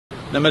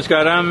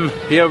Namaskaram.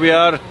 Here we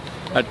are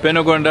at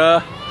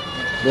Penugonda.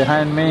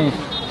 Behind me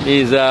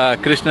is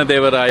Krishna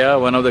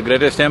Devaraya, one of the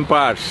greatest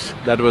empires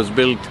that was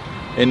built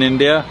in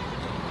India.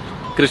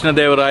 Krishna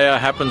Devaraya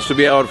happens to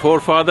be our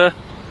forefather.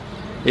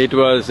 It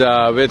was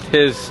with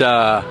his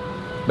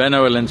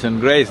benevolence and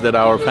grace that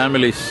our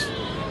families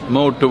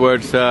moved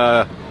towards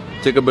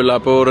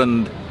Chikkabillapur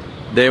and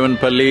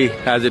Devanpalli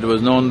as it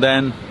was known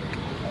then,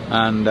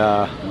 and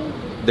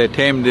they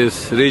tamed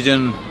this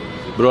region,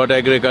 brought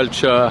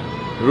agriculture,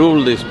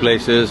 ruled these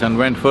places and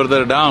went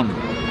further down,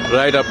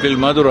 right up till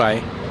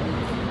Madurai.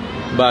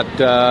 But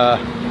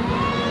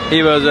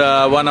he was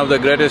one of the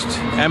greatest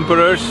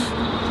emperors.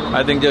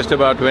 I think just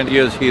about 20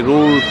 years he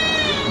ruled,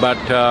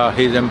 but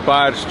his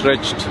empire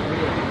stretched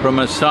from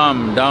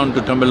Assam down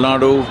to Tamil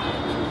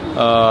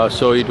Nadu.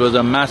 So it was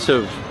a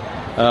massive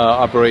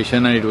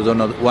operation, and it was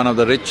one of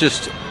the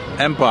richest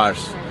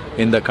empires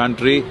in the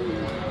country.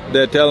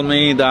 They tell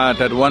me that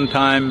at one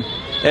time,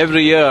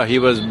 every year he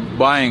was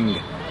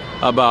buying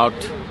about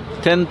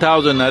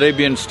 10,000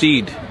 Arabian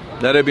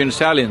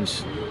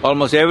stallions.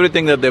 Almost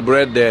everything that they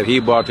bred there, he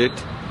bought it.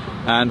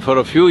 And for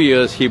a few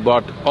years, he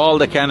bought all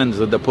the cannons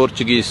that the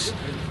Portuguese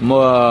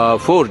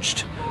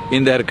forged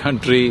in their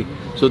country.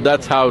 So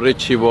that's how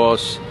rich he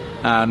was.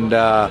 And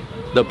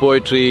the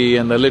poetry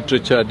and the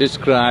literature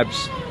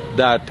describes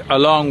that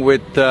along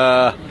with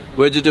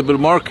vegetable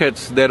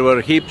markets, there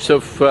were heaps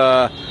of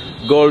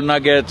gold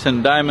nuggets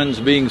and diamonds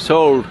being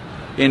sold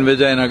in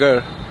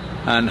Vijayanagar,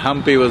 and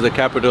Hampi was the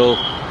capital.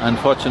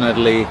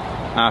 Unfortunately,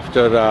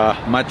 after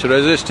much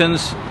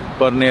resistance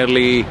for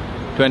nearly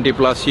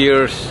 20+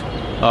 years,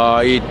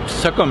 it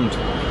succumbed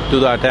to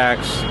the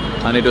attacks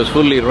and it was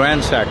fully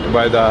ransacked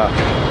by the…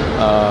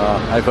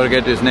 I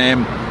forget his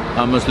name,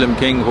 a Muslim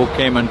king who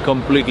came and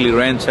completely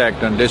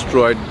ransacked and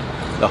destroyed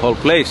the whole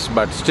place.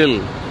 But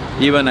still,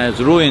 even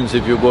as ruins,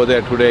 if you go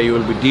there today, you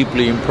will be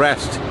deeply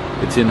impressed.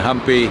 It's in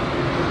Hampi.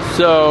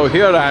 So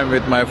here I am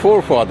with my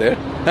forefather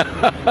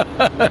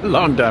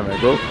long time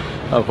ago,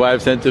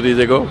 5 centuries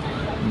ago.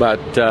 But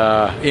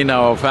in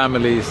our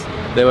families,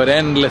 there were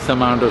endless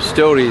amount of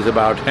stories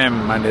about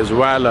him and his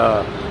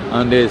valor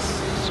and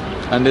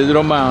his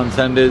romance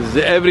and his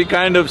every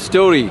kind of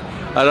story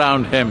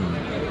around him.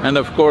 And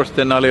of course,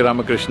 Tenali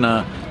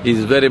Ramakrishna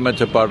is very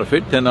much a part of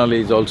it. Tenali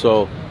is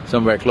also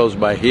somewhere close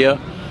by here,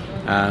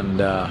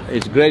 and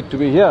it's great to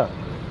be here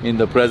in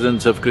the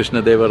presence of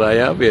Krishna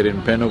Devaraya. We are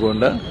in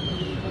Penugonda.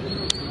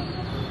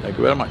 Thank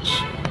you very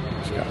much.